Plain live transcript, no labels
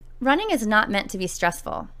Running is not meant to be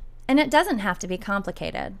stressful, and it doesn't have to be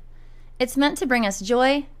complicated. It's meant to bring us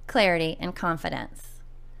joy, clarity, and confidence.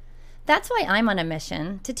 That's why I'm on a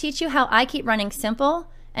mission to teach you how I keep running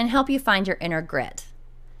simple and help you find your inner grit.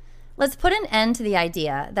 Let's put an end to the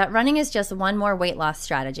idea that running is just one more weight loss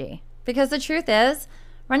strategy, because the truth is,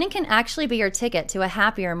 running can actually be your ticket to a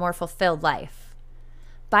happier, more fulfilled life.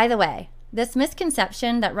 By the way, this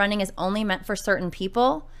misconception that running is only meant for certain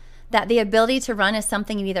people, that the ability to run is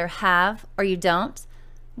something you either have or you don't,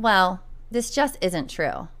 well, this just isn't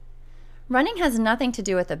true. Running has nothing to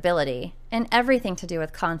do with ability and everything to do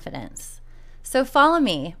with confidence. So follow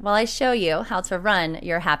me while I show you how to run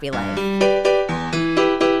your happy life.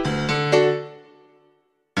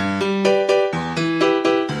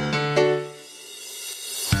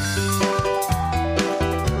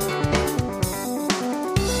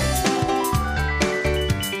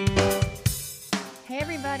 Hey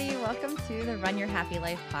everybody, welcome to the Run Your Happy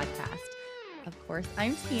Life podcast. Of course,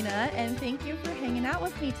 I'm Tina, and thank you for hanging out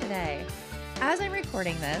with me today. As I'm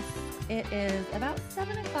recording this, it is about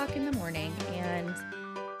 7 o'clock in the morning, and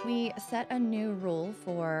we set a new rule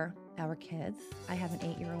for our kids. I have an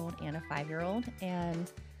 8-year-old and a 5-year-old,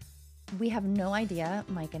 and we have no idea,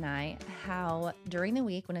 Mike and I, how during the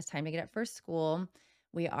week when it's time to get up for school,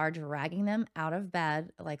 we are dragging them out of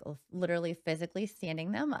bed, like literally physically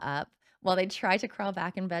standing them up while they try to crawl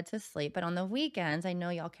back in bed to sleep. But on the weekends, I know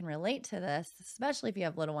y'all can relate to this, especially if you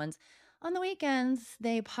have little ones. On the weekends,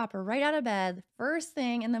 they pop right out of bed first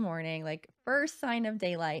thing in the morning, like first sign of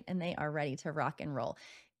daylight, and they are ready to rock and roll.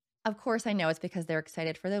 Of course, I know it's because they're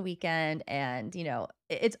excited for the weekend, and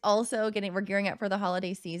it's also we're gearing up for the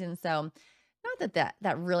holiday season. So not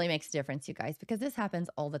that really makes a difference, you guys, because this happens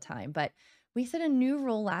all the time. But we set a new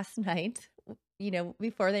rule last night,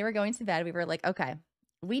 before they were going to bed. We were like, okay,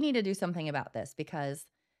 we need to do something about this because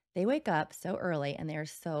they wake up so early and they're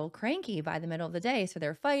so cranky by the middle of the day. So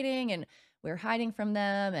they're fighting and we're hiding from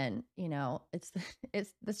them. And, it's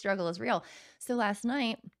the struggle is real. So last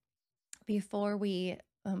night, before we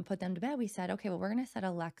put them to bed, we said, okay, well, we're going to set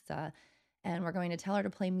Alexa and we're going to tell her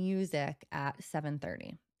to play music at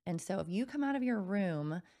 7:30. And so if you come out of your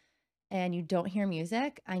room and you don't hear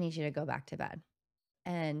music, I need you to go back to bed.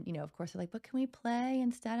 And, of course, they're like, but can we play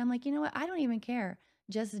instead? I'm like, you know what? I don't even care.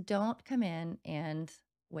 Just don't come in and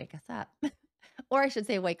wake us up. Or I should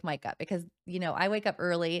say, wake Mike up because, I wake up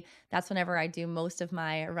early. That's whenever I do most of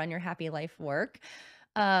my Run Your Happy Life work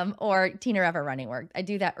or Tina Ever running work. I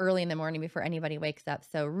do that early in the morning before anybody wakes up.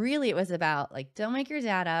 So really it was about like, don't wake your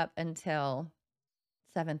dad up until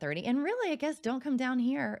 7:30. And really, I guess, don't come down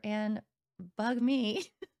here and bug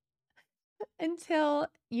me until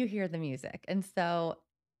you hear the music. And so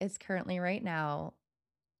it's currently right now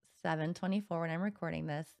 7:24 when I'm recording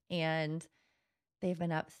this, and they've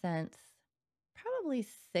been up since probably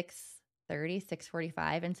 6:30,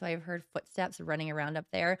 6:45, and so I've heard footsteps running around up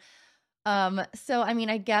there. So I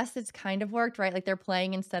mean, I guess it's kind of worked, right? Like they're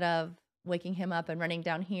playing instead of waking him up and running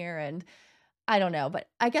down here, and I don't know, but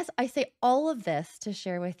I guess I say all of this to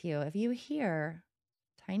share with you. If you hear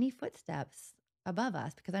tiny footsteps above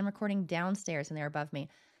us, because I'm recording downstairs and they're above me,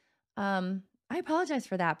 I apologize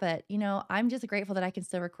for that, but I'm just grateful that I can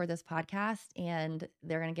still record this podcast and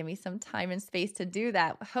they're going to give me some time and space to do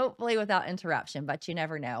that, hopefully without interruption, but you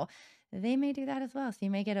never know. They may do that as well. So you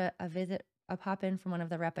may get a visit, a pop in from one of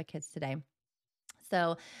the Repa kids today.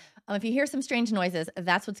 So if you hear some strange noises,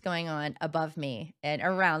 that's what's going on above me and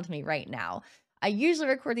around me right now. I usually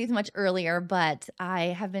record these much earlier, but I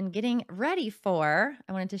have been getting ready for,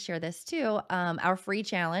 I wanted to share this too, our free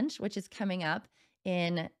challenge, which is coming up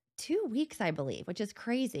in 2 weeks, I believe, which is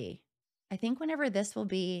crazy. I think whenever this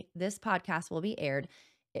podcast will be aired,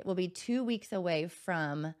 it will be 2 weeks away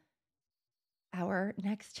from our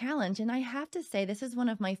next challenge. And I have to say, this is one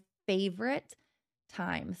of my favorite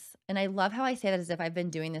times. And I love how I say that as if I've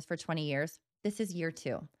been doing this for 20 years. This is year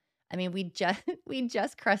 2. I mean, we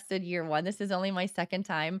just crested year 1. This is only my second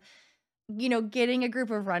time, getting a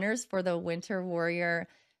group of runners for the Winter Warrior,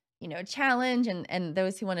 challenge and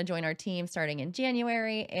those who want to join our team starting in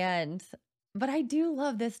January. But I do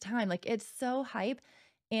love this time. Like it's so hype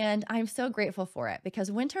and I'm so grateful for it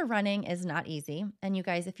because winter running is not easy. And you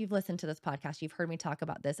guys, if you've listened to this podcast, you've heard me talk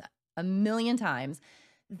about this a million times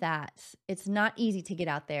that it's not easy to get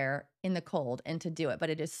out there in the cold and to do it,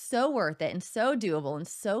 but it is so worth it and so doable and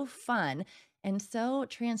so fun and so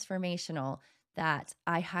transformational that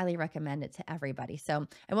I highly recommend it to everybody. So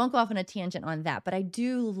I won't go off on a tangent on that, but I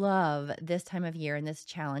do love this time of year and this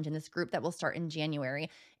challenge and this group that will start in January.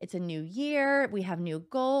 It's a new year. We have new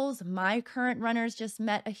goals. My current runners just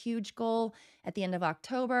met a huge goal at the end of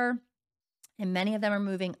October, and many of them are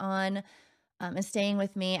moving on. is staying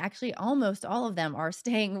with me. Actually, almost all of them are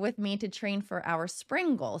staying with me to train for our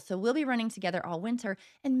spring goals. So we'll be running together all winter.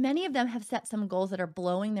 And many of them have set some goals that are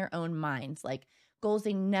blowing their own minds, like goals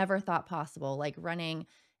they never thought possible, like running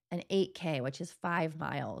an 8K, which is 5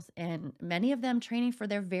 miles. And many of them training for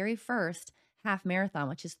their very first half marathon,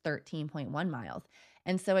 which is 13.1 miles.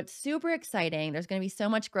 And so it's super exciting. There's going to be so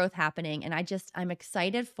much growth happening. And I'm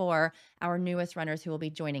excited for our newest runners who will be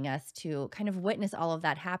joining us to kind of witness all of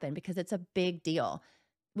that happen because it's a big deal.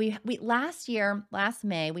 We last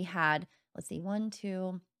May, we had, let's see, one,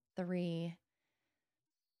 two, three,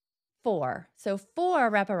 four. So four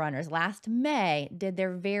Repa runners last May did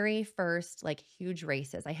their very first like huge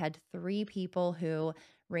races. I had three people who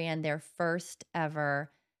ran their first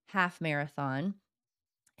ever half marathon.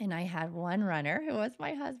 And I had one runner who was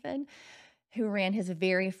my husband who ran his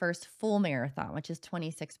very first full marathon, which is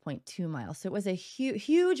 26.2 miles. So it was a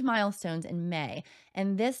huge milestones in May.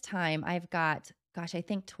 And this time I've got, gosh, I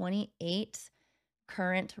think 28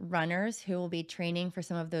 current runners who will be training for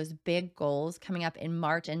some of those big goals coming up in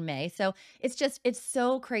March and May. So it's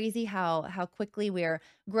so crazy how quickly we're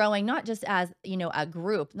growing, not just as, a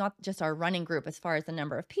group, not just our running group as far as the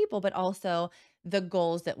number of people, but also the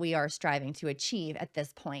goals that we are striving to achieve at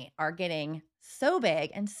this point are getting so big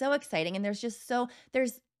and so exciting. And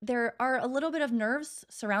there are a little bit of nerves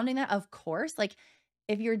surrounding that, of course. Like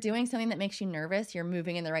if you're doing something that makes you nervous, you're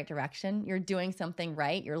moving in the right direction, you're doing something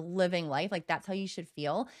right, you're living life, like that's how you should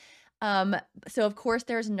feel. Um, so of course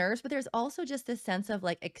there's nerves, but there's also just this sense of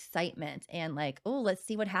like excitement and like, oh, let's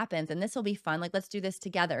see what happens. And this will be fun. Like, let's do this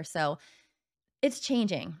together. So it's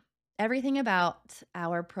changing. Everything about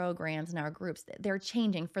our programs and our groups, they're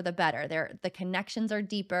changing for the better. The connections are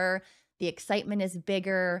deeper, the excitement is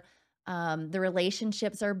bigger, the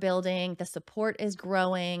relationships are building, the support is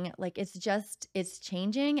growing. Like it's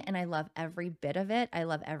changing, and I love every bit of it. I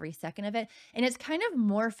love every second of it, and it's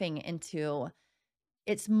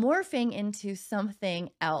morphing into something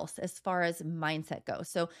else as far as mindset goes.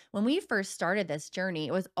 So when we first started this journey,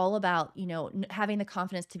 it was all about, having the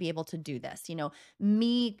confidence to be able to do this.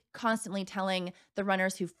 Me constantly telling the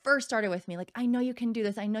runners who first started with me, like, I know you can do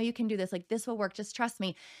this. I know you can do this. Like, this will work. Just trust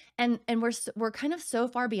me. And we're kind of so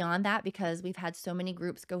far beyond that because we've had so many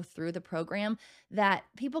groups go through the program that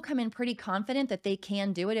people come in pretty confident that they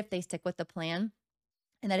can do it if they stick with the plan,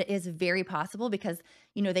 and that it is very possible because,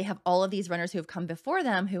 they have all of these runners who have come before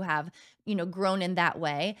them who have, grown in that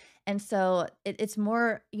way. And so it's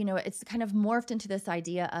more, it's kind of morphed into this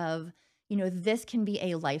idea of, this can be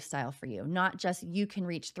a lifestyle for you, not just you can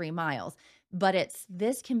reach 3 miles, but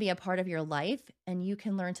this can be a part of your life and you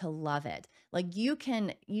can learn to love it. Like you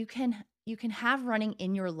can have running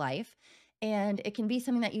in your life, and it can be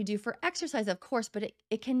something that you do for exercise, of course, but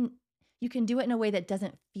you can do it in a way that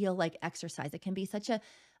doesn't feel like exercise. It can be such a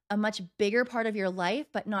much bigger part of your life,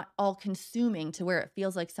 but not all consuming to where it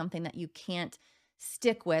feels like something that you can't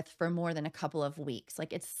stick with for more than a couple of weeks.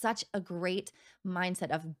 Like it's such a great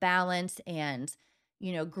mindset of balance and,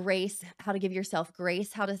 grace, how to give yourself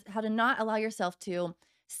grace, how to not allow yourself to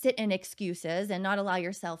sit in excuses and not allow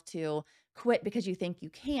yourself to quit because you think you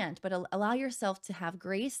can't, but allow yourself to have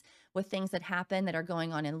grace with things that happen that are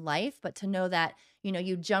going on in life, but to know that,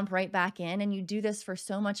 you jump right back in and you do this for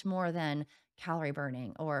so much more than calorie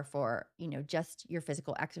burning or for, just your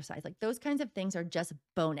physical exercise. Like those kinds of things are just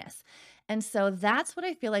bonus. And so that's what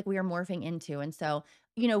I feel like we are morphing into. And so,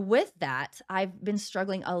 with that, I've been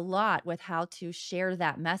struggling a lot with how to share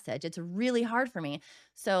that message. It's really hard for me.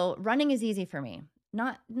 So running is easy for me.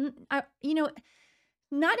 Not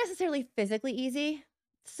necessarily physically easy.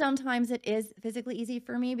 Sometimes it is physically easy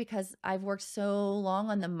for me because I've worked so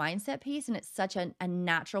long on the mindset piece and it's such a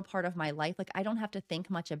natural part of my life. Like I don't have to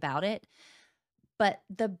think much about it. But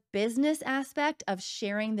the business aspect of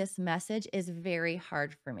sharing this message is very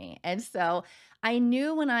hard for me. And so I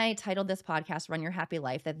knew when I titled this podcast, Run Your Happy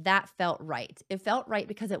Life, that felt right. It felt right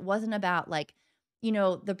because it wasn't about like,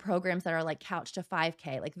 the programs that are like Couch to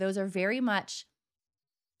 5K. Like those are very much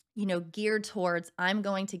geared towards, I'm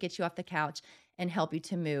going to get you off the couch and help you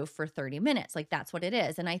to move for 30 minutes. Like that's what it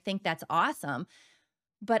is. And I think that's awesome.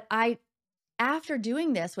 But after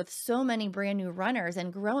doing this with so many brand new runners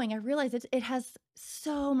and growing, I realized it has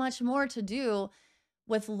so much more to do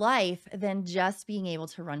with life than just being able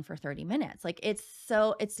to run for 30 minutes. Like it's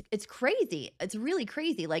crazy. It's really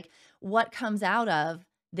crazy. Like what comes out of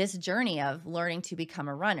this journey of learning to become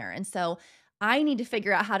a runner. And so I need to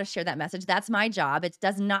figure out how to share that message. That's my job. It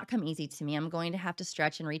does not come easy to me. I'm going to have to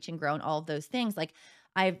stretch and reach and grow and all of those things. Like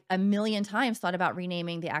I've a million times thought about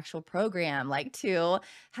renaming the actual program, like to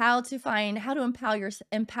how to find how to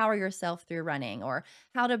empower yourself through running, or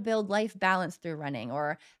how to build life balance through running,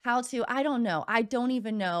 or how to, I don't know. I don't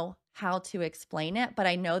even know how to explain it, but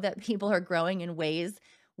I know that people are growing in ways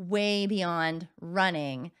way beyond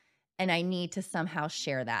running, and I need to somehow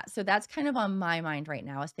share that. So that's kind of on my mind right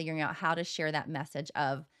now, is figuring out how to share that message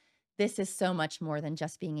of this is so much more than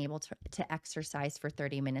just being able to exercise for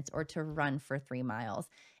 30 minutes or to run for 3 miles.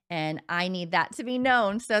 And I need that to be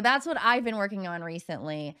known. So that's what I've been working on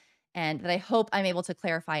recently, and that I hope I'm able to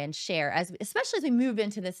clarify and share, as especially as we move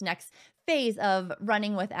into this next phase of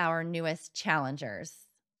running with our newest challengers.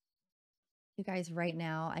 You guys, right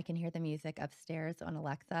now I can hear the music upstairs on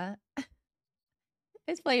Alexa.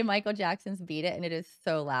 It's playing Michael Jackson's "Beat It," and it is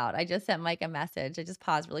so loud. I just sent Mike a message. I just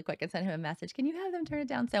paused really quick and sent him a message. Can you have them turn it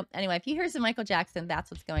down? So anyway, if you hear some Michael Jackson,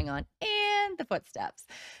 that's what's going on, and the footsteps.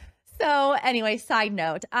 So anyway, side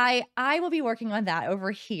note, I will be working on that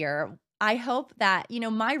over here. I hope that,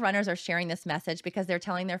 my runners are sharing this message because they're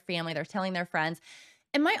telling their family, they're telling their friends.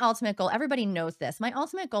 And my ultimate goal, everybody knows this. My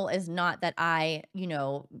ultimate goal is not that I,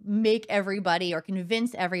 make everybody or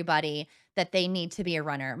convince everybody that they need to be a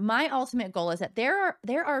runner. My ultimate goal is that there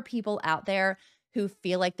are people out there who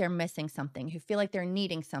feel like they're missing something, who feel like they're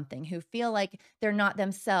needing something, who feel like they're not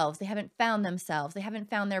themselves. They haven't found themselves. They haven't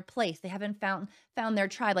found their place. They haven't found their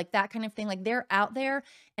tribe, like that kind of thing. Like they're out there,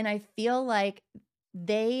 and I feel like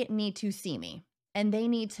they need to see me, and they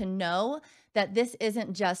need to know that this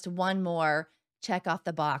isn't just one more check off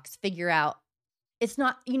the box, figure out. It's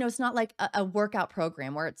not like a workout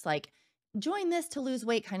program where it's like, join this to lose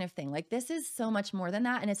weight kind of thing. Like this is so much more than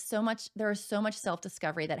that. And there is so much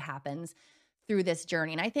self-discovery that happens through this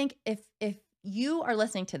journey. And I think if you are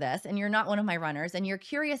listening to this and you're not one of my runners and you're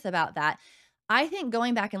curious about that, I think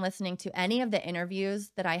going back and listening to any of the interviews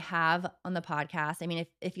that I have on the podcast, I mean,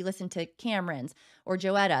 if you listen to Cameron's or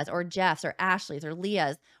Joetta's or Jeff's or Ashley's or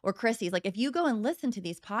Leah's or Chrissy's, like if you go and listen to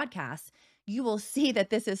these podcasts, you will see that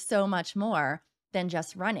this is so much more than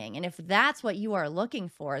just running. And if that's what you are looking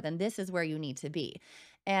for, then this is where you need to be.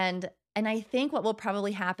 And I think what will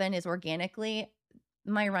probably happen is organically,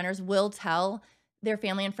 my runners will tell their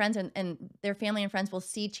family and friends, and their family and friends will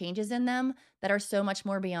see changes in them that are so much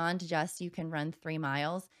more beyond just you can run 3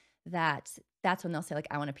 miles, that's when they'll say like,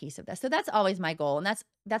 I want a piece of this. So that's always my goal. And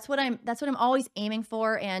that's what I'm always aiming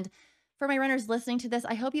for. And for my runners listening to this,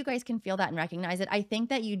 I hope you guys can feel that and recognize it. I think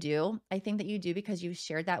that you do. I think that you do, because you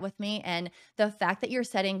shared that with me. And the fact that you're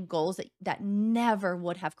setting goals that never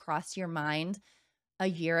would have crossed your mind a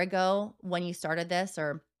year ago when you started this,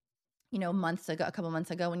 or months ago, a couple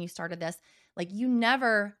months ago when you started this, like you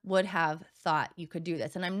never would have thought you could do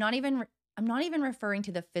this. And I'm not even referring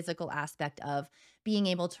to the physical aspect of being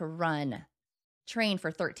able to train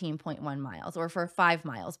for 13.1 miles or for 5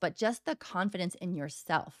 miles, but just the confidence in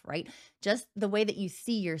yourself, right? Just the way that you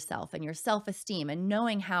see yourself and your self-esteem, and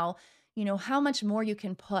knowing how much more you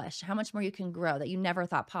can push, how much more you can grow that you never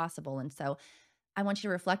thought possible. And so I want you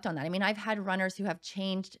to reflect on that. I mean, I've had runners who have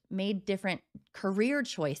made different career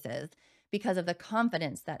choices because of the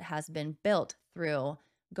confidence that has been built through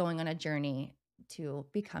going on a journey to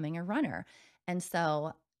becoming a runner. And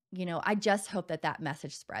so, I just hope that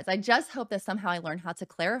message spreads. I just hope that somehow I learn how to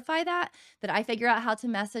clarify that I figure out how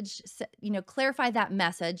to clarify that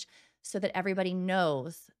message so that everybody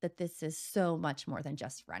knows that this is so much more than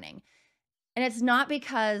just running. And it's not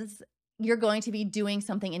because you're going to be doing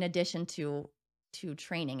something in addition to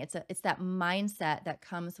training. It's that mindset that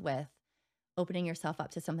comes with opening yourself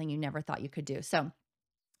up to something you never thought you could do. So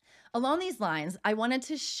along these lines, I wanted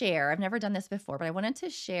to share, I've never done this before, but I wanted to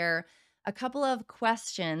share a couple of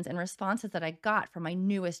questions and responses that I got from my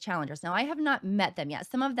newest challengers. Now, I have not met them yet.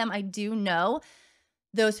 Some of them I do know,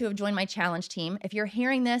 those who have joined my challenge team. If you're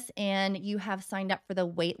hearing this and you have signed up for the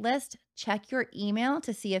wait list, check your email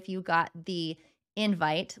to see if you got the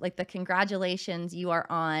invite, like the congratulations, you are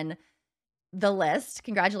on the list.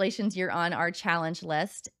 Congratulations, you're on our challenge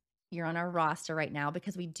list. You're on our roster right now,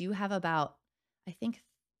 because we do have about, I think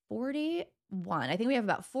 41. I think we have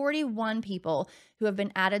about 41 people who have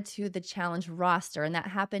been added to the challenge roster, and that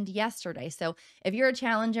happened yesterday. So if you're a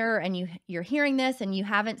challenger and you're hearing this and you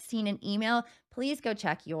haven't seen an email, please go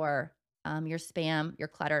check your spam, your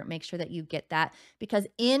clutter. Make sure that you get that, because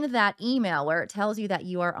in that email where it tells you that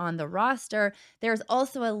you are on the roster, there's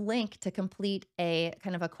also a link to complete a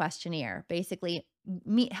kind of a questionnaire, basically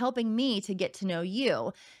helping me to get to know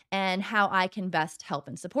you and how I can best help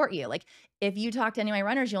and support you. Like if you talk to any of my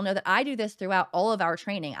runners, you'll know that I do this throughout all of our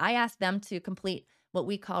training. I ask them to complete what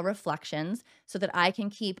we call reflections so that I can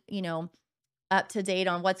keep, up to date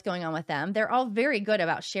on what's going on with them. They're all very good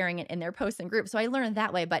about sharing it in their posts and groups. So I learned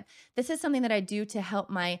that way. But this is something that I do to help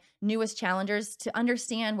my newest challengers to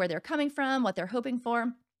understand where they're coming from, what they're hoping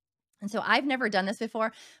for. And so I've never done this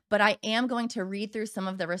before, but I am going to read through some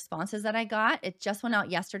of the responses that I got. It just went out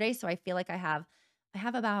yesterday, so I feel like I have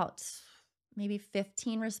about maybe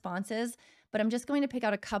 15 responses, but I'm just going to pick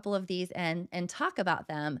out a couple of these and talk about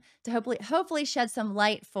them to hopefully shed some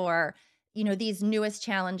light for these newest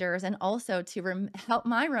challengers, and also to help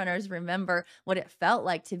my runners remember what it felt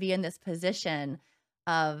like to be in this position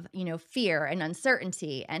of fear and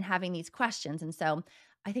uncertainty and having these questions. And so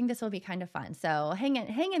I think this will be kind of fun. So hang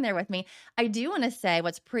in there with me. I do want to say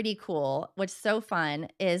what's pretty cool, what's so fun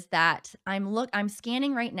is that I'm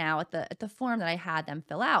scanning right now at the form that I had them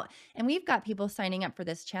fill out. And we've got people signing up for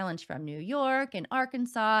this challenge from New York and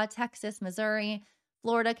Arkansas, Texas, Missouri,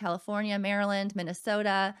 Florida, California, Maryland,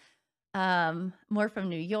 Minnesota, more from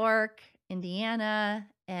New York, Indiana,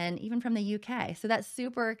 and even from the UK. So that's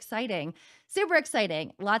super exciting. Super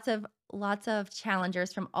exciting. Lots of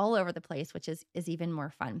challengers from all over the place, which is even more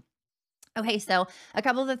fun. Okay, so a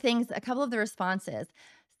couple of the responses.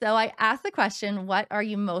 So I asked the question, what are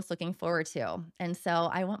you most looking forward to? And so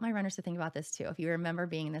I want my runners to think about this too, if you remember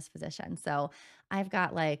being in this position. So I've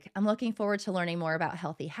got I'm looking forward to learning more about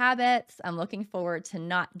healthy habits. I'm looking forward to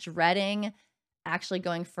not dreading actually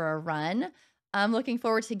going for a run. I'm looking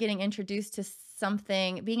forward to getting introduced to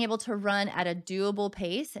something, being able to run at a doable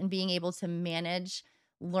pace and being able to manage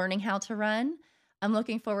learning how to run. I'm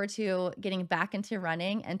looking forward to getting back into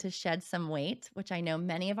running and to shed some weight, which I know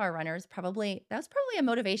many of our runners that's probably a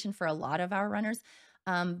motivation for a lot of our runners.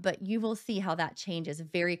 But you will see how that changes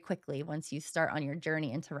very quickly once you start on your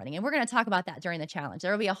journey into running. And we're going to talk about that during the challenge.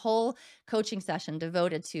 There will be a whole coaching session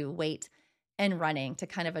devoted to weight and running to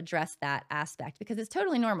kind of address that aspect because it's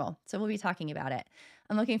totally normal. So we'll be talking about it.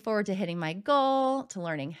 I'm looking forward to hitting my goal, to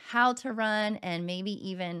learning how to run, and maybe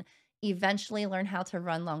even eventually learn how to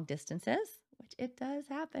run long distances, which it does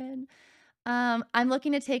happen. I'm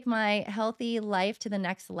looking to take my healthy life to the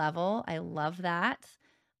next level. I love that.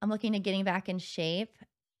 I'm looking at getting back in shape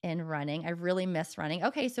and running. I really miss running.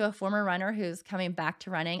 Okay, so a former runner who's coming back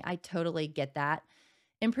to running, I totally get that.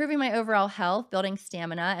 Improving my overall health, building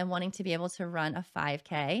stamina, and wanting to be able to run a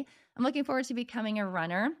 5K. I'm looking forward to becoming a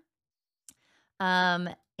runner.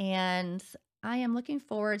 And I am looking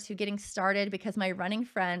forward to getting started because my running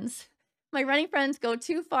friends go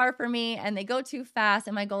too far for me and they go too fast.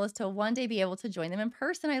 And my goal is to one day be able to join them in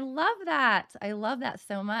person. I love that. I love that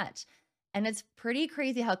so much. And it's pretty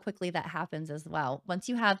crazy how quickly that happens as well.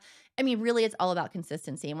 Really, it's all about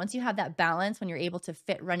consistency. And once you have that balance, when you're able to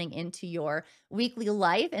fit running into your weekly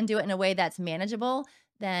life and do it in a way that's manageable,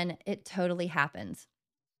 then it totally happens.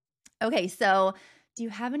 Okay, so do you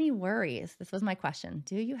have any worries? This was my question.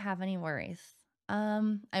 Do you have any worries?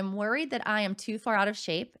 I'm worried that I am too far out of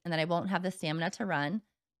shape and that I won't have the stamina to run.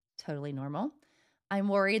 Totally normal. I'm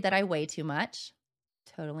worried that I weigh too much.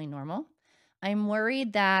 Totally normal. I'm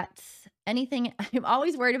worried that I'm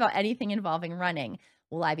always worried about anything involving running.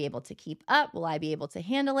 Will I be able to keep up? Will I be able to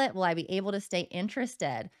handle it? Will I be able to stay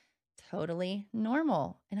interested? Totally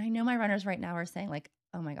normal. And I know my runners right now are saying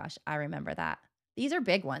oh my gosh, I remember that. These are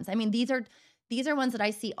big ones. These are ones that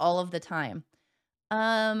I see all of the time.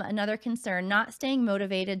 Another concern, not staying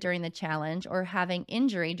motivated during the challenge or having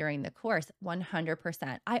injury during the course.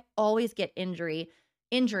 100%. I always get injury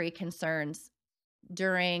concerns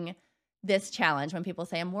during this challenge when people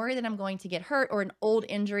say, I'm worried that I'm going to get hurt or an old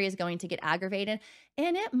injury is going to get aggravated.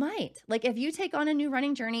 And it might. If you take on a new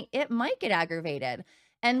running journey, it might get aggravated.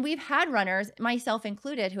 And we've had runners, myself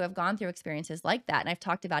included, who have gone through experiences like that. And I've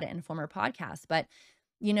talked about it in former podcasts. But,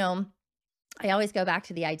 I always go back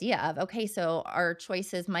to the idea of, okay, so our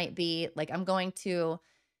choices might be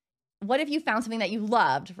what if you found something that you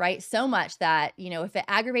loved, right? So much that, if it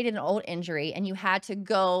aggravated an old injury and you had to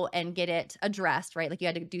go and get it addressed, right? You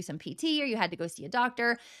had to do some PT or you had to go see a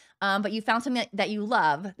doctor, but you found something that you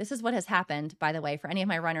love. This is what has happened, by the way, for any of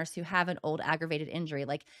my runners who have an old aggravated injury.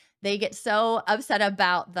 They get so upset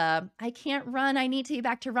about I can't run, I need to be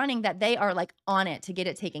back to running, that they are on it to get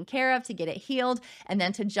it taken care of, to get it healed, and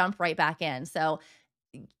then to jump right back in. So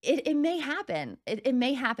it may happen. It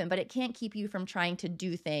may happen, but it can't keep you from trying to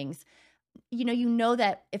do things.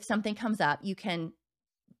 That if something comes up, you can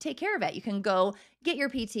take care of it. You can go get your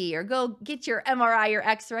PT or go get your MRI or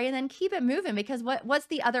X-ray and then keep it moving, because what's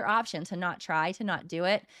the other option to not try, to not do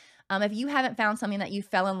it? If you haven't found something that you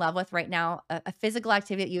fell in love with right now, a physical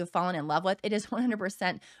activity that you have fallen in love with, it is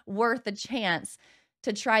 100% worth the chance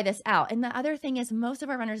to try this out. And the other thing is, most of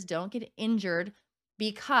our runners don't get injured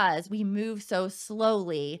because we move so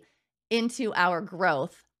slowly into our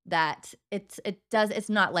growth that it's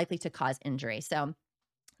not likely to cause injury. So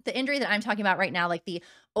the injury that I'm talking about right now, like the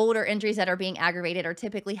older injuries that are being aggravated, are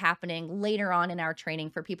typically happening later on in our training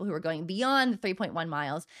for people who are going beyond the 3.1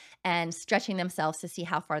 miles and stretching themselves to see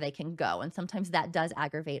how far they can go. And sometimes that does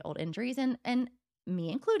aggravate old injuries, and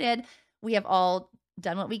me included. We have all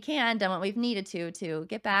done what we can, done what we've needed to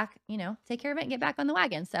get back, take care of it and get back on the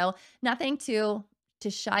wagon. So nothing to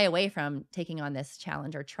shy away from taking on this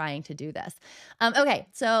challenge or trying to do this. Okay,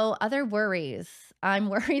 so other worries. I'm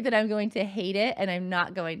worried that I'm going to hate it and I'm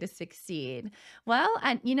not going to succeed. Well,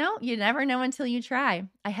 you never know until you try.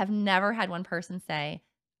 I have never had one person say,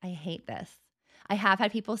 I hate this. I have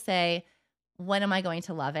had people say, when am I going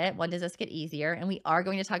to love it? When does this get easier? And we are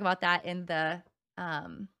going to talk about that in the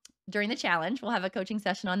during the challenge. We'll have a coaching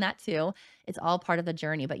session on that too. It's all part of the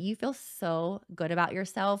journey, but you feel so good about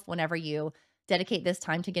yourself whenever you dedicate this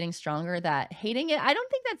time to getting stronger that hating it, I don't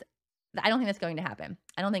think that's going to happen.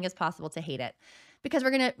 I don't think it's possible to hate it because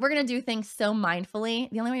we're going to do things so mindfully.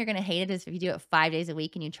 The only way you're going to hate it is if you do it 5 days a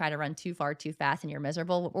week and you try to run too far, too fast and you're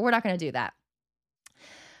miserable. We're not going to do that.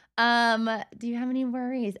 Do you have any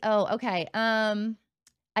worries? Oh, okay. I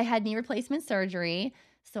had knee replacement surgery,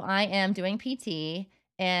 so I am doing PT,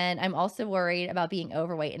 and I'm also worried about being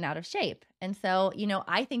overweight and out of shape. And so,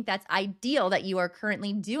 I think that's ideal that you are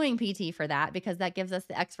currently doing PT for that, because that gives us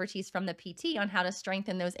the expertise from the PT on how to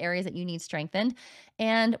strengthen those areas that you need strengthened.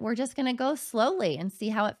 And we're just going to go slowly and see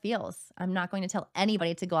how it feels. I'm not going to tell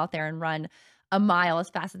anybody to go out there and run a mile as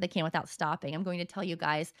fast as they can without stopping. I'm going to tell you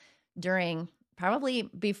guys probably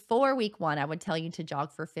before week 1, I would tell you to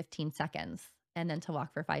jog for 15 seconds and then to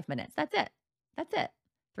walk for 5 minutes. That's it.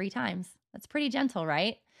 3 times. That's pretty gentle,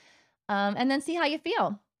 right? And then see how you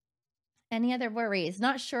feel. Any other worries?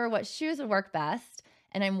 Not sure what shoes would work best.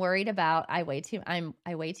 And I'm worried about, I weigh too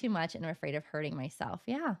much and I'm afraid of hurting myself.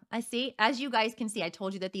 Yeah, I see. As you guys can see, I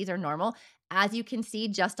told you that these are normal. As you can see,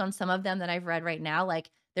 just on some of them that I've read right now, like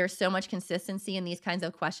there's so much consistency in these kinds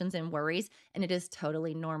of questions and worries, and it is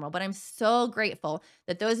totally normal. But I'm so grateful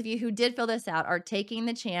that those of you who did fill this out are taking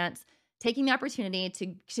the chance, taking the opportunity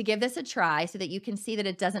to give this a try so that you can see that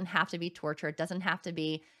it doesn't have to be torture. It doesn't have to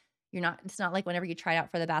be, it's not like whenever you tried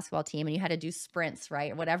out for the basketball team and you had to do sprints,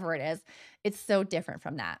 right? Or whatever it is. It's so different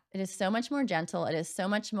from that. It is so much more gentle. It is so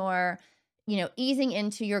much more, easing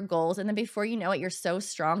into your goals. And then before you know it, you're so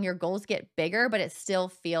strong, your goals get bigger, but it still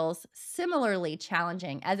feels similarly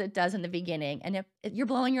challenging as it does in the beginning. And you're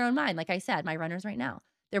blowing your own mind. Like I said, my runners right now,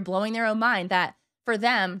 they're blowing their own mind that for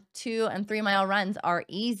them, 2 and 3 mile runs are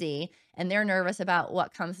easy and they're nervous about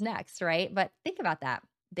what comes next, right? But think about that.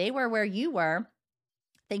 They were where you were,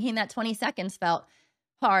 thinking that 20 seconds felt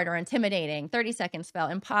hard or intimidating. 30 seconds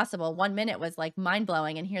felt impossible. 1 minute was like mind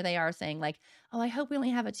blowing. And here they are saying like, oh, I hope we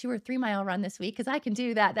only have a 2 or 3 mile run this week because I can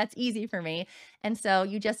do that. That's easy for me. And so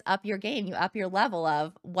you just up your game, you up your level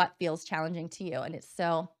of what feels challenging to you. And it's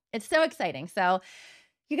so exciting. So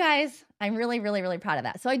you guys, I'm really, really, really proud of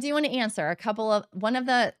that. So I do want to answer one of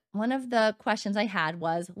the questions I had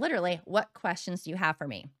was literally, what questions do you have for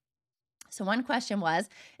me? So one question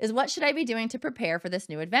is what should I be doing to prepare for this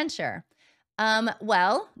new adventure?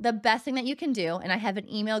 Well, the best thing that you can do, and I have an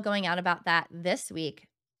email going out about that this week,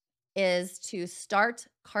 is to start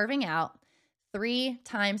carving out 3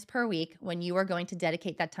 times per week when you are going to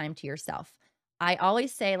dedicate that time to yourself. I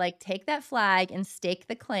always say, like, take that flag and stake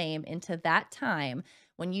the claim into that time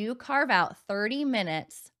when you carve out 30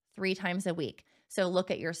 minutes 3 times a week. So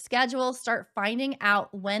look at your schedule, start finding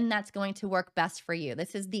out when that's going to work best for you.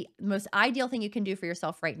 This is the most ideal thing you can do for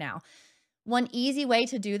yourself right now. One easy way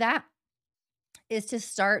to do that is to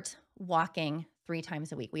start walking 3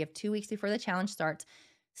 times a week. We have 2 weeks before the challenge starts.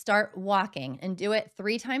 Start walking and do it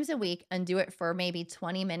 3 times a week and do it for maybe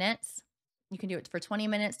 20 minutes. You can do it for 20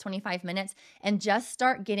 minutes, 25 minutes, and just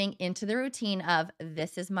start getting into the routine of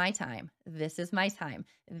this is my time. This is my time.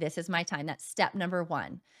 This is my time. That's step number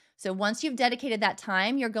 1. So once you've dedicated that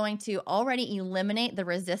time, you're going to already eliminate the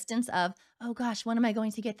resistance of, oh gosh, when am I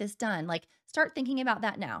going to get this done? Like, start thinking about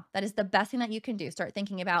that now. That is the best thing that you can do. Start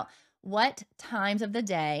thinking about what times of the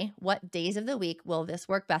day, what days of the week will this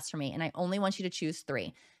work best for me? And I only want you to choose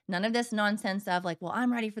 3. None of this nonsense of like, well,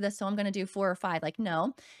 I'm ready for this, so I'm going to do 4 or 5. Like,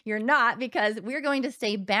 no, you're not, because we're going to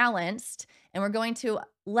stay balanced and we're going to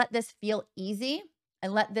let this feel easy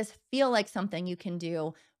and let this feel like something you can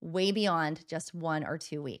do way beyond just 1 or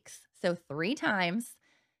 2 weeks. So 3 times,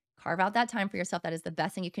 carve out that time for yourself. That is the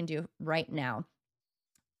best thing you can do right now.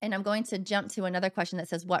 And I'm going to jump to another question that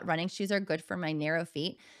says, what running shoes are good for my narrow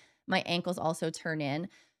feet? My ankles also turn in.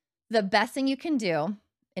 The best thing you can do,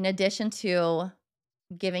 in addition to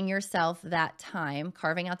giving yourself that time,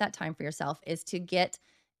 carving out that time for yourself, is to get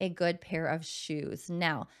a good pair of shoes.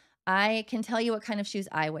 Now, I can tell you what kind of shoes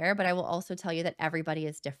I wear, but I will also tell you that everybody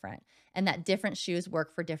is different and that different shoes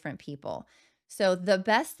work for different people. So, the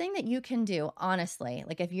best thing that you can do, honestly,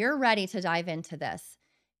 like if you're ready to dive into this,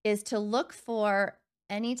 is to look for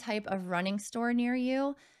any type of running store near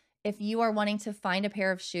you. If you are wanting to find a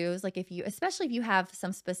pair of shoes, like if you, especially if you have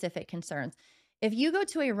some specific concerns, if you go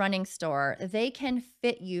to a running store, they can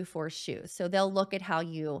fit you for shoes. So they'll look at how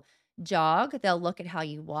you jog, they'll look at how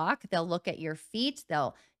you walk, they'll look at your feet,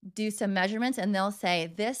 they'll do some measurements, and they'll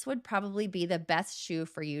say, this would probably be the best shoe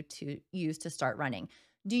for you to use to start running.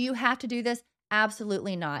 Do you have to do this?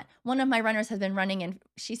 Absolutely not. One of my runners has been running in,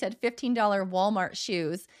 she said, $15 Walmart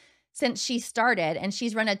shoes since she started, and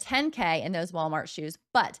she's run a 10K in those Walmart shoes.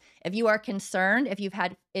 But if you are concerned, if you've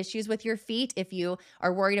had issues with your feet, if you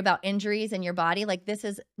are worried about injuries in your body, like this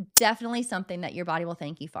is definitely something that your body will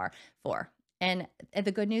thank you for. And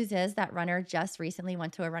the good news is that runner just recently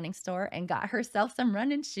went to a running store and got herself some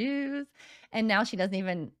running shoes. And now she doesn't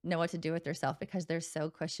even know what to do with herself because they're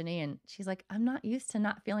so cushiony. And she's like, I'm not used to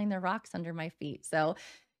not feeling the rocks under my feet. So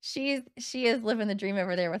she is living the dream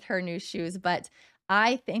over there with her new shoes. But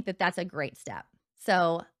I think that that's a great step.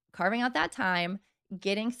 So carving out that time,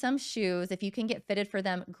 getting some shoes, if you can get fitted for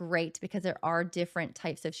them, great, because there are different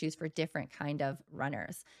types of shoes for different kind of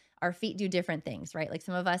runners. Our feet do different things, right? Like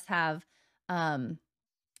some of us have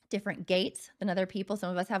different gaits than other people. Some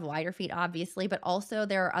of us have wider feet, obviously, but also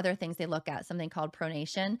there are other things they look at, something called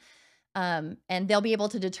pronation. And they'll be able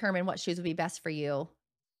to determine what shoes would be best for you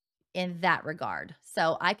in that regard.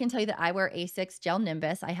 So I can tell you that I wear Asics Gel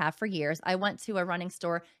Nimbus. I have for years. I went to a running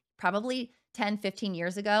store probably 10, 15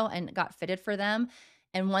 years ago and got fitted for them.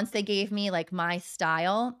 And once they gave me like my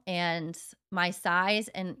style and my size,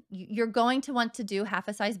 and you're going to want to do half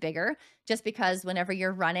a size bigger just because whenever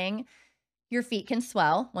you're running, your feet can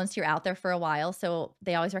swell once you're out there for a while. So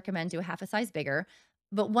they always recommend do a half a size bigger.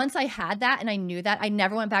 But once I had that and I knew that, I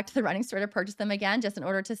never went back to the running store to purchase them again, just in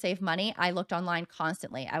order to save money. I looked online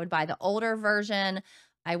constantly. I would buy the older version.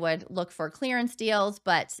 I would look for clearance deals,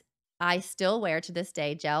 but I still wear to this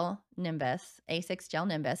day Gel Nimbus, Asics Gel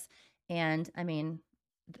Nimbus. And I mean,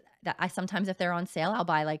 that I sometimes, if they're on sale, I'll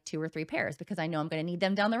buy like 2 or 3 pairs because I know I'm going to need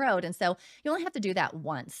them down the road. And so you only have to do that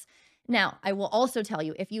once. Now, I will also tell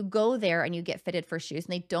you, if you go there and you get fitted for shoes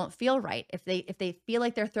and they don't feel right, if they feel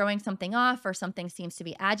like they're throwing something off or something seems to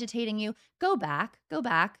be agitating you, go back.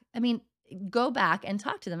 I mean, go back and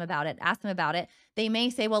talk to them about it, ask them about it. They may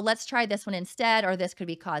say, well, let's try this one instead, or this could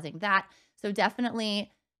be causing that. So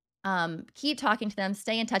definitely keep talking to them,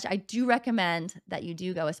 stay in touch. I do recommend that you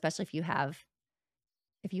do go, especially if you have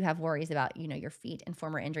worries about, your feet and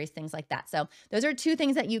former injuries, things like that. So those are 2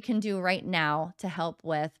 things that you can do right now to help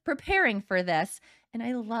with preparing for this. And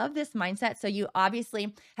I love this mindset. So you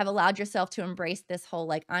obviously have allowed yourself to embrace this whole,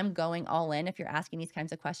 like, I'm going all in if you're asking these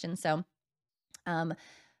kinds of questions. So I'm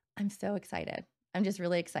so excited. I'm just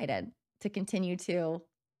really excited to continue to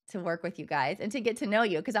work with you guys and to get to know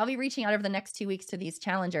you, because I'll be reaching out over the next 2 weeks to these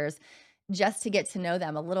challengers just to get to know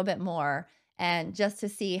them a little bit more and just to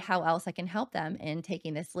see how else I can help them in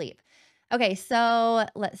taking this leap. Okay, so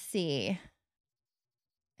let's see.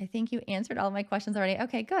 I think you answered all my questions already.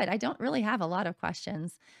 Okay, good. I don't really have a lot of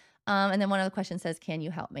questions. And then one of the questions says, can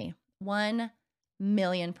you help me?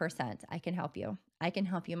 1,000,000% I can help you. I can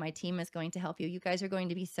help you. My team is going to help you. You guys are going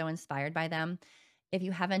to be so inspired by them. If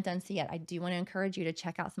you haven't done so yet, I do want to encourage you to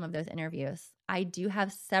check out some of those interviews. I do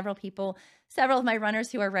have several of my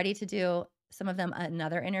runners who are ready to do, some of them,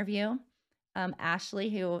 another interview. Ashley,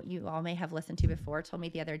 who you all may have listened to before, told me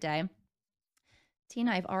the other day,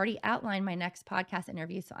 Tina, I've already outlined my next podcast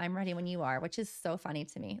interview, so I'm ready when you are, which is so funny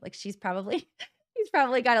to me. Like she's probably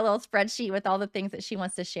got a little spreadsheet with all the things that she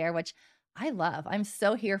wants to share, which I love. I'm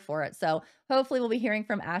so here for it. So hopefully we'll be hearing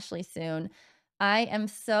from Ashley soon. I am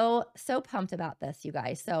so pumped about this, you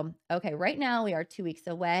guys. So, okay, right now we are 2 weeks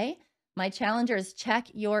away. My challengers, check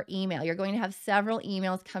your email. You're going to have several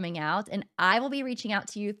emails coming out, and I will be reaching out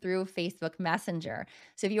to you through Facebook Messenger.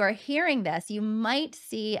 So if you are hearing this, you might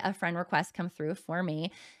see a friend request come through for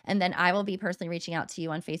me, and then I will be personally reaching out to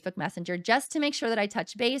you on Facebook Messenger just to make sure that I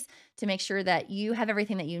touch base, to make sure that you have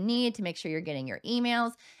everything that you need, to make sure you're getting your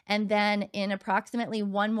emails. And then in approximately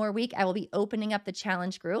 1 more week, I will be opening up the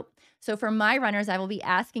challenge group. So for my runners, I will be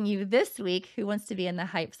asking you this week who wants to be in the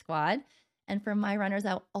Hype Squad. And for my runners,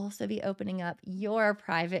 I'll also be opening up your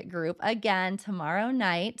private group again tomorrow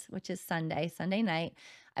night, which is Sunday night.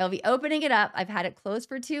 I will be opening it up. I've had it closed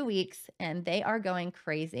for 2 weeks and they are going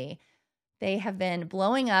crazy. they have been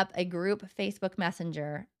blowing up a group Facebook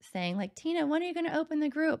Messenger saying like, Tina, when are you going to open the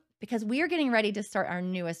group? Because we are getting ready to start our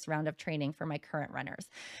newest round of training for my current runners.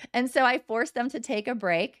 And so I forced them to take a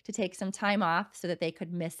break, to take some time off so that they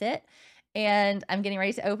could miss it. And I'm getting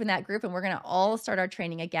ready to open that group, and we're going to all start our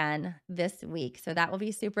training again this week. So that will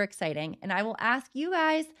be super exciting. And I will ask you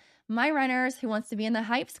guys, my runners, who wants to be in the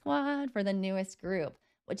hype squad for the newest group,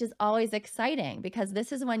 which is always exciting because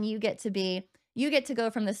this is when you get to go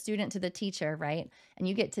from the student to the teacher, right? And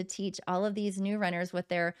you get to teach all of these new runners with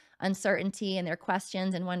their uncertainty and their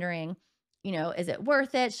questions and wondering, is it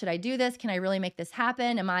worth it? Should I do this? Can I really make this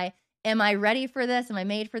happen? Am I ready for this? Am I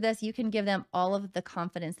made for this? You can give them all of the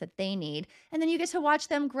confidence that they need. And then you get to watch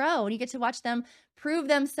them grow, and you get to watch them prove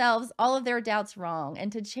themselves, all of their doubts wrong,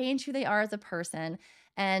 and to change who they are as a person.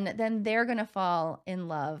 And then they're going to fall in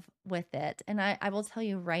love with it. And I will tell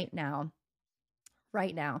you right now,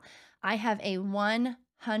 I have a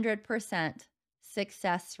 100%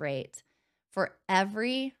 success rate for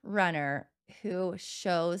every runner who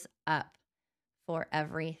shows up for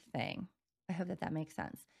everything. I hope that makes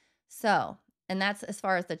sense. So, and that's as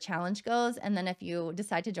far as the challenge goes. And then if you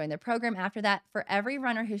decide to join the program after that, for every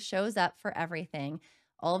runner who shows up for everything,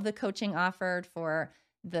 all of the coaching offered for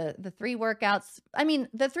the 3 workouts,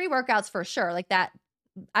 the 3 workouts for sure, like that.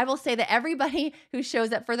 I will say that everybody who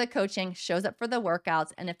shows up for the coaching shows up for the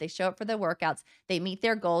workouts. And if they show up for the workouts, they meet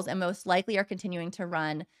their goals and most likely are continuing to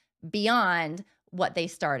run beyond what they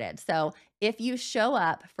started. So if you show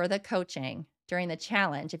up for the coaching during the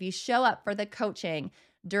challenge, if you show up for the coaching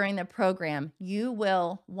during the program, you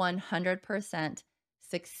will 100%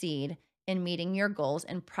 succeed in meeting your goals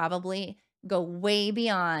and probably go way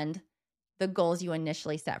beyond the goals you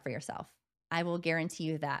initially set for yourself. I will guarantee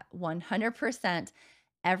you that 100%.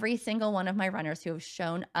 Every single one of my runners who have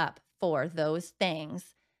shown up for those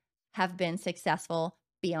things have been successful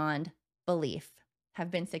beyond belief,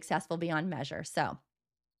 have been successful beyond measure. So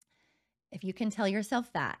if you can tell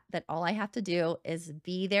yourself that all I have to do is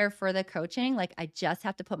be there for the coaching, like I just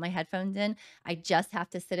have to put my headphones in, I just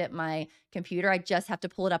have to sit at my computer, I just have to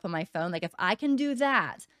pull it up on my phone. Like if I can do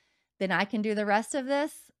that, then I can do the rest of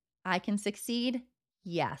this. I can succeed.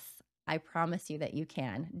 Yes, I promise you that you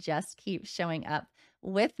can. Just keep showing up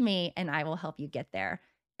with me and I will help you get there,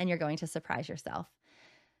 and you're going to surprise yourself.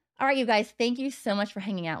 All right, you guys, thank you so much for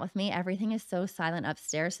hanging out with me. Everything is so silent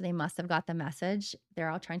upstairs, so they must have got the message. They're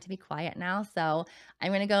all trying to be quiet now. So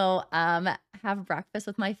I'm going to go have breakfast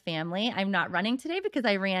with my family. I'm not running today because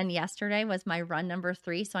I ran yesterday, was my run number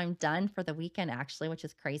 3. So I'm done for the weekend actually, which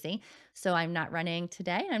is crazy. So I'm not running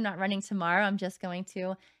today and I'm not running tomorrow. I'm just going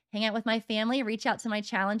to hang out with my family, reach out to my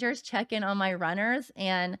challengers, check in on my runners,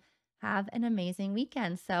 and have an amazing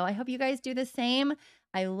weekend. So I hope you guys do the same.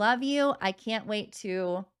 I love you. I can't wait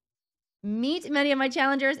to meet many of my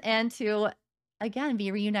challengers and to, again,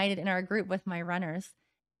 be reunited in our group with my runners.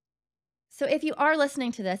 So if you are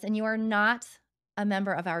listening to this and you are not a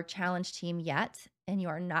member of our challenge team yet, and you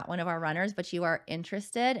are not one of our runners, but you are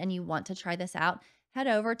interested and you want to try this out, head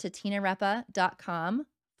over to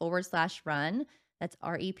tinarepa.com/run. That's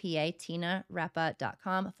REPA,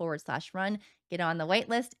 tinarepa.com/run. Get on the wait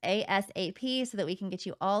list ASAP so that we can get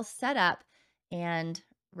you all set up and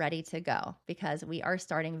ready to go, because we are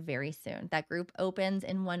starting very soon. That group opens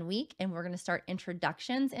in 1 week and we're going to start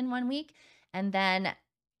introductions in 1 week. And then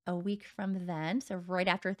a week from then, so right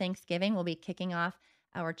after Thanksgiving, we'll be kicking off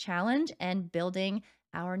our challenge and building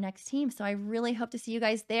our next team. So I really hope to see you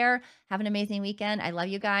guys there. Have an amazing weekend. I love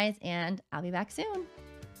you guys, and I'll be back soon.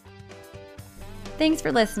 Thanks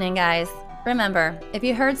for listening, guys. Remember, if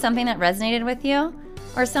you heard something that resonated with you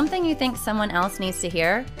or something you think someone else needs to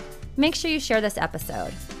hear, make sure you share this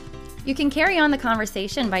episode. You can carry on the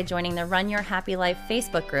conversation by joining the Run Your Happy Life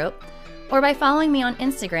Facebook group or by following me on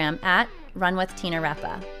Instagram at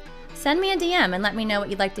RunWithTinaRepa. Send me a DM and let me know what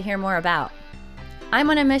you'd like to hear more about. I'm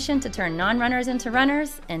on a mission to turn non-runners into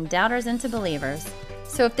runners and doubters into believers.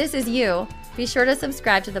 So if this is you, be sure to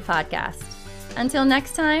subscribe to the podcast. Until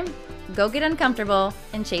next time, go get uncomfortable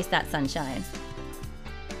and chase that sunshine.